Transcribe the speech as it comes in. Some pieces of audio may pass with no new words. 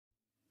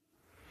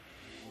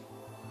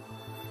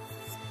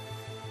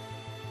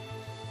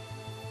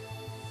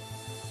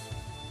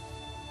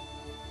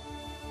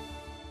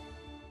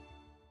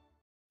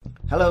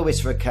Hello,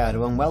 it's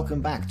Ricardo and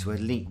welcome back to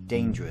Elite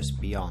Dangerous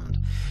Beyond.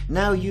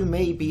 Now, you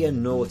may be a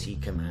naughty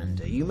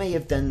commander, you may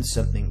have done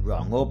something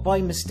wrong, or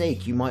by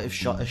mistake you might have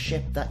shot a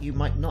ship that you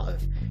might not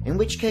have, in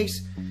which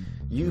case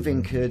you've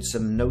incurred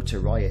some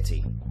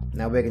notoriety.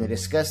 Now we're going to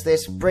discuss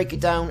this, break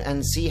it down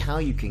and see how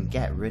you can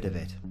get rid of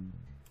it.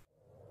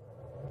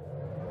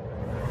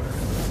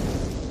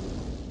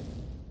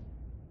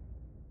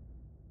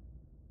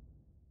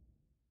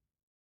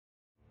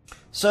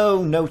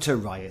 So,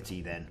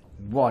 notoriety then.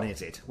 What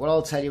is it? Well,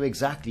 I'll tell you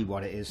exactly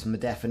what it is from the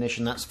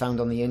definition that's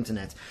found on the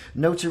internet.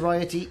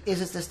 Notoriety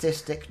is a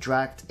statistic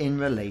tracked in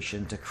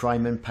relation to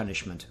crime and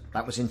punishment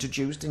that was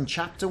introduced in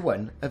Chapter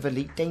 1 of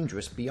Elite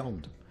Dangerous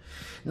Beyond.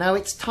 Now,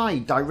 it's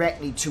tied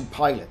directly to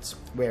pilots,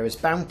 whereas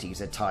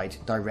bounties are tied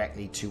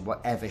directly to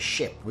whatever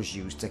ship was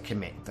used to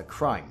commit the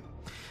crime.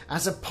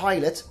 As a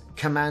pilot,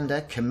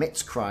 commander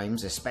commits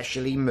crimes,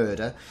 especially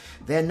murder,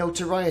 their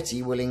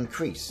notoriety will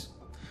increase.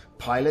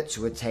 Pilots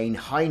who attain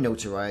high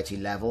notoriety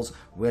levels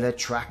will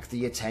attract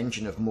the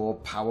attention of more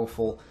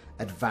powerful,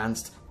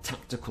 advanced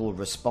tactical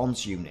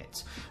response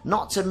units.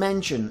 Not to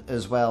mention,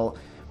 as well,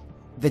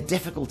 the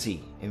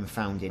difficulty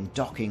found in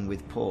docking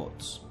with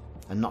ports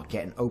and not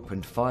getting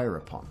opened fire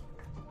upon.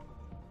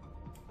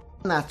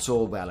 And that's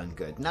all well and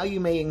good. Now, you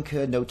may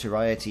incur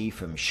notoriety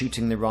from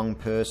shooting the wrong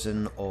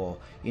person or,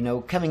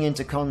 coming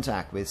into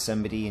contact with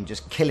somebody and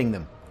just killing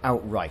them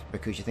outright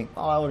because you think,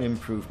 oh, I want to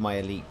improve my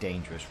Elite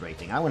Dangerous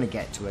rating. I want to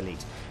get to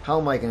Elite. How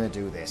am I going to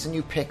do this? And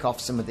you pick off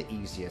some of the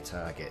easier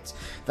targets.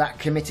 That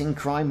committing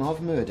crime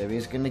of murder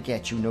is going to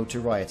get you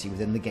notoriety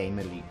within the game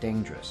Elite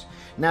Dangerous.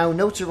 Now,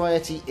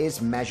 notoriety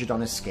is measured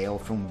on a scale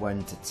from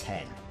 1 to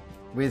 10,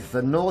 with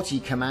the naughty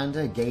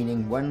commander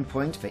gaining 1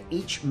 point for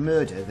each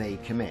murder they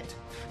commit.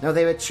 Now,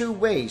 there are two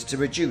ways to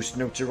reduce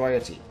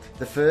notoriety.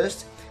 The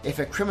first, if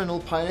a criminal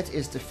pilot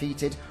is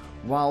defeated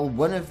while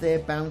one of their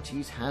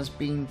bounties has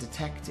been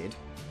detected,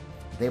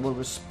 they will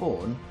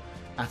respawn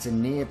at a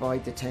nearby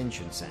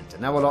detention centre.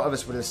 Now, a lot of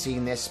us would have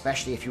seen this,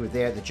 especially if you were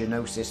there at the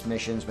Genosis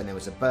missions when there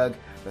was a bug,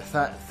 the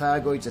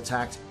Thargoids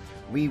attacked,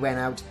 we went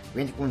out,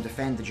 we had to go and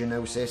defend the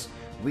Genosis,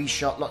 we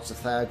shot lots of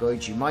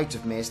Thargoids, you might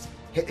have missed,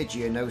 hit the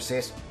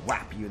Genosis,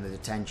 whap, you in the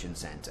detention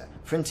centre.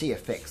 Frontier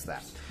fixed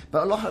that.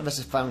 But a lot of us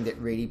have found it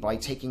really by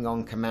taking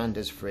on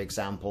commanders, for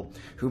example,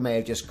 who may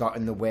have just got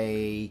in the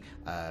way,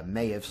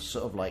 may have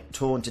sort of like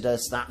taunted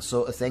us, that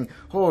sort of thing,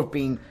 or have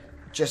been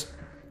just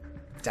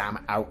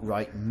damn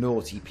outright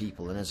naughty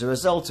people. And as a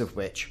result of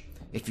which,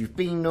 if you've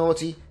been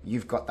naughty,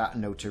 you've got that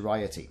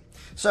notoriety.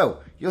 So,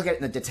 you'll get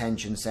in the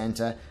detention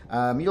centre,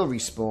 you'll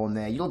respawn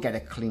there, you'll get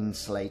a clean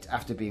slate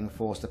after being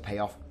forced to pay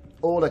off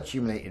all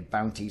accumulated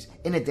bounties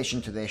in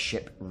addition to their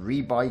ship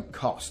rebuy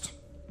cost.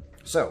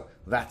 So,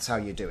 that's how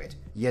you do it.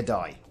 You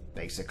die,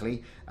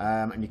 basically,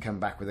 and you come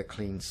back with a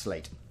clean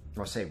slate.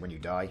 Or I say when you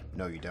die,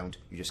 no you don't,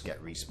 you just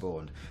get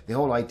respawned. The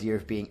whole idea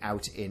of being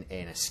out in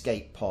an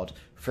escape pod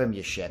from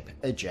your ship,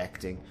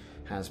 ejecting,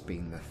 has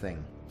been the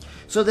thing.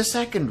 So the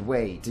second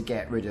way to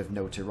get rid of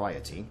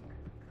notoriety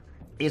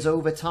is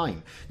over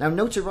time. Now,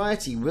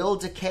 notoriety will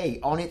decay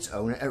on its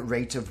own at a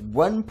rate of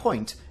 1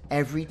 point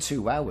every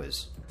 2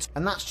 hours.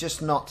 And that's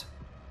just not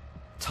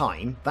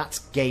time, that's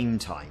game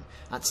time.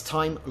 That's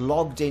time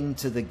logged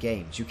into the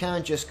games. You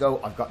can't just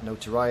go, I've got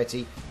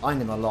notoriety, I'm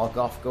going to log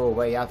off, go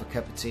away, have a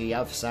cup of tea,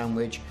 have a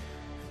sandwich,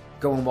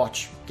 go and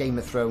watch Game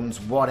of Thrones,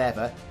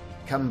 whatever,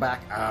 come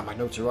back, my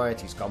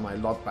notoriety's gone, my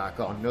log back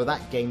on. No,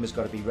 that game has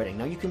got to be running.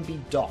 Now, you can be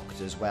docked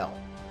as well.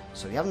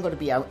 So you haven't got to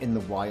be out in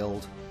the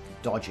wild,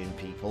 dodging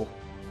people.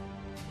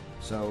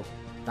 So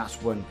that's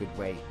one good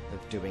way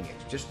of doing it.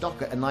 Just dock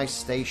at a nice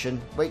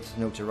station, wait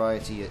till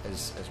notoriety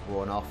has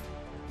worn off,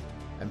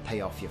 and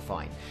pay off your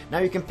fine. Now,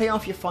 you can pay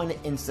off your fine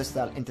at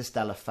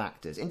interstellar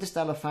factors.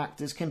 Interstellar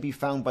factors can be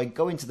found by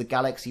going to the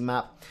galaxy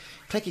map,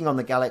 clicking on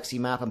the galaxy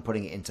map and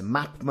putting it into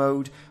map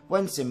mode.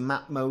 Once in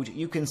map mode,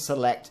 you can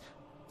select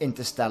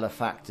interstellar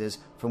factors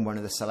from one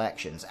of the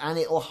selections, and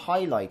it will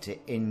highlight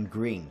it in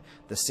green,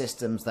 the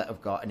systems that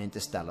have got an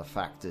interstellar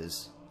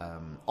factors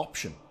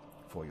option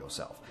for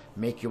yourself.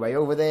 Make your way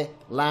over there,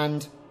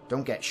 land,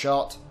 don't get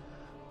shot,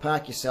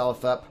 park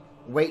yourself up,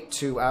 wait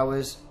 2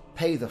 hours,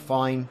 pay the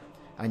fine,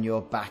 and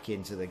you're back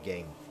into the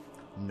game.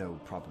 No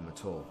problem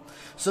at all.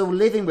 So,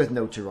 living with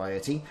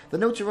notoriety, the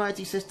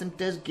notoriety system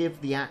does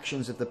give the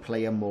actions of the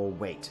player more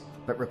weight,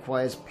 but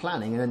requires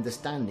planning and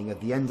understanding of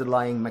the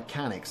underlying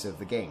mechanics of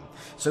the game.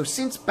 So,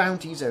 since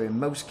bounties are in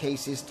most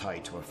cases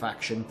tied to a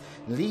faction,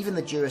 leaving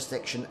the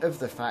jurisdiction of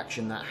the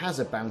faction that has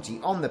a bounty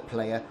on the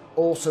player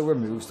also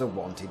removes the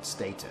wanted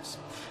status,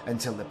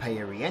 until the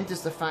player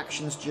re-enters the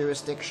faction's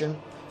jurisdiction.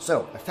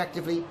 So,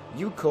 effectively,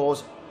 you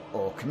cause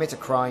or commit a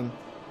crime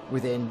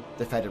within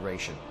the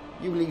Federation.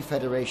 You leave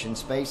Federation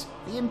space,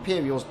 the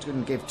Imperials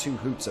couldn't give two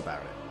hoots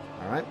about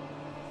it, alright?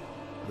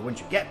 But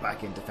once you get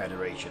back into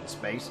Federation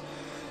space,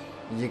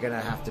 you're going to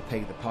have to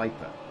pay the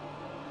piper.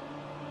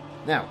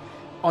 Now,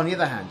 on the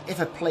other hand, if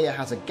a player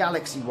has a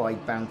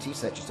galaxy-wide bounty,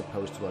 such as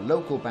opposed to a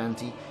local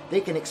bounty, they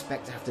can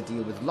expect to have to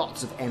deal with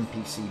lots of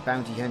NPC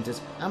bounty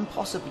hunters, and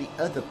possibly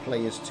other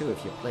players too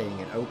if you're playing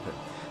it open.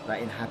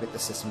 that inhabit the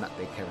system that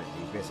they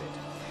currently visit.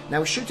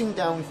 Now, shooting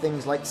down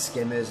things like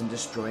skimmers and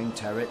destroying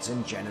turrets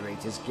and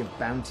generators give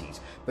bounties,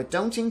 but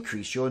don't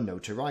increase your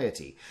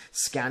notoriety.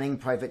 Scanning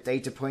private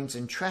data points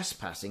and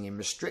trespassing in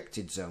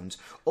restricted zones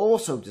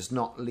also does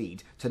not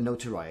lead to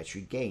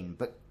notoriety gain,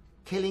 but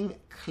killing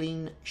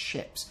clean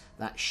ships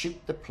that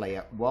shoot the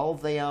player while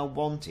they are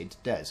wanted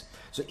does.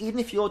 So even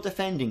if you're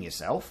defending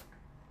yourself,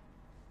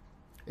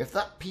 if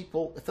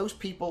those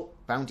people,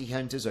 bounty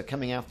hunters, are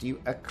coming after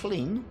you, are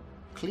clean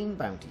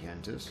bounty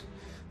hunters,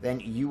 then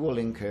you will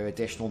incur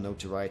additional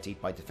notoriety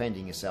by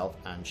defending yourself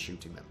and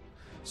shooting them.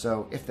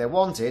 So if they're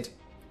wanted,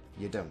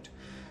 you don't.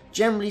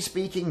 Generally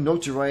speaking,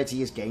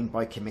 notoriety is gained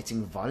by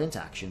committing violent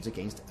actions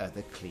against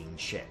other clean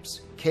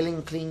ships.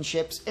 Killing clean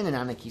ships in an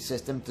anarchy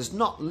system does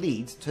not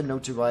lead to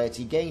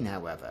notoriety gain,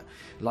 however.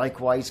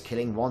 Likewise,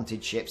 killing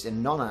wanted ships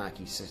in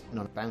non-anarchy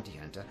bounty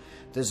hunter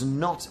does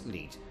not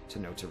lead to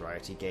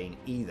notoriety gain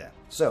either.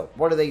 So,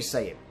 what are they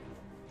saying?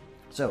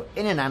 So,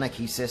 in an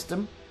anarchy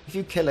system, if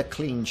you kill a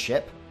clean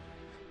ship,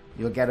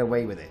 you'll get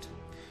away with it.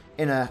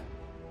 In a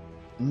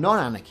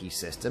non-anarchy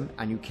system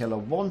and you kill a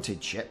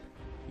wanted ship,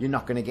 you're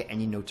not going to get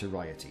any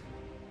notoriety.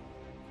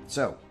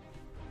 So,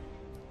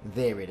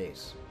 there it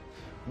is.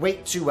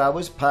 Wait 2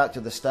 hours parked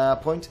at the star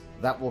point,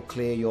 that will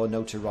clear your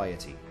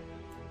notoriety.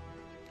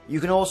 You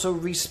can also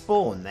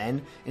respawn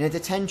then in a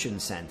detention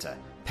centre.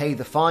 Pay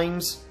the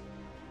fines,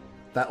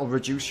 that will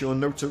reduce your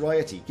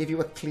notoriety, give you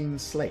a clean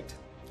slate.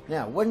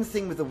 Now, one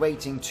thing with the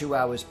waiting 2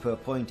 hours per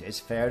point is,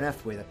 fair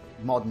enough, with a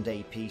modern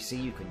day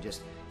PC you can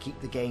just keep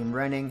the game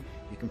running,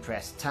 you can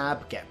press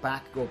tab, get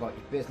back, go about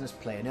your business,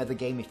 play another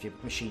game if your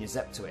machine is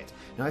up to it.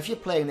 Now if you're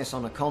playing this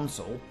on a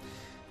console,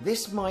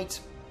 this might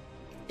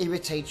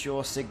irritate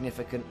your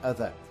significant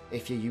other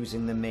if you're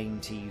using the main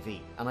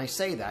TV. And I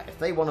say that, if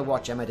they want to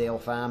watch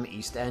Emmerdale Farm,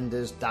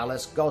 EastEnders,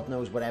 Dallas, God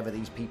knows whatever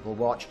these people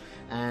watch,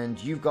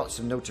 and you've got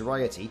some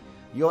notoriety,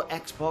 your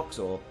Xbox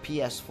or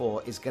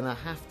PS4 is going to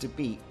have to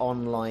be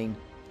online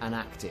and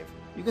active.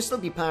 You can still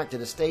be parked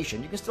at a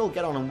station, you can still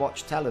get on and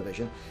watch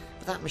television,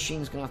 but that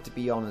machine's going to have to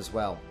be on as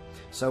well.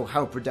 So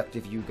how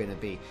productive are you going to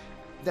be?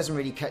 It doesn't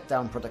really cut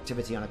down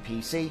productivity on a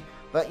PC,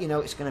 but you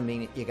know, it's going to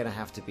mean you're going to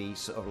have to be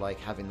sort of like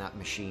having that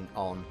machine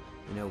on,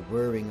 you know,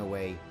 whirring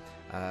away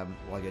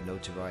while your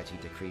notoriety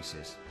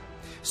decreases.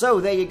 So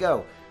there you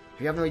go.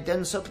 If you haven't already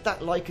done so, put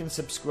that like and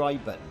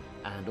subscribe button,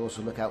 and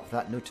also look out for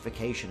that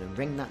notification and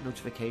ring that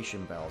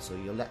notification bell so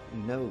you'll let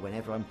me know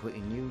whenever I'm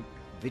putting new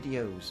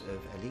videos of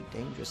Elite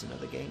Dangerous and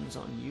other games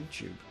on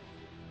YouTube.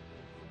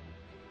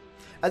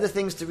 Other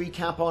things to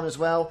recap on as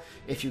well: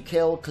 if you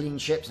kill clean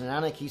ships in an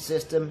anarchy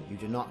system, you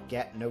do not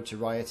get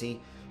notoriety.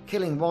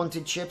 Killing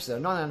wanted ships in a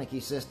non-anarchy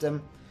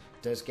system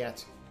does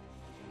get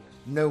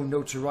no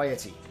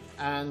notoriety.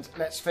 And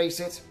let's face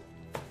it,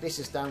 this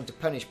is down to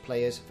punish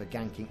players for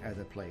ganking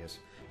other players.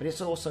 But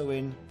it's also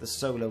in the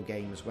solo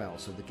game as well,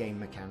 so the game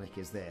mechanic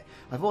is there.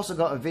 I've also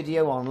got a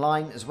video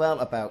online as well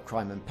about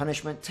crime and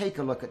punishment. Take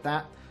a look at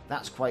that.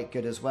 That's quite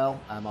good as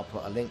well. I'll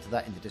put a link to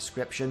that in the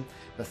description.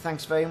 But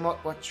thanks very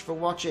much for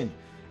watching.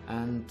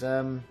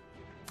 And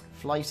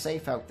fly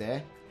safe out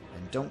there.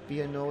 And don't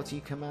be a naughty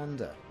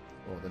commander,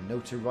 or the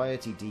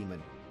notoriety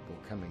demon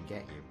will come and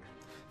get you.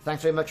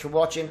 Thanks very much for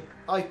watching.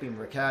 I've been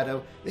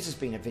Ricardo. This has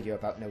been a video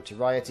about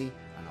notoriety,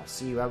 and I'll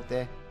see you out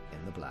there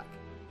in the black.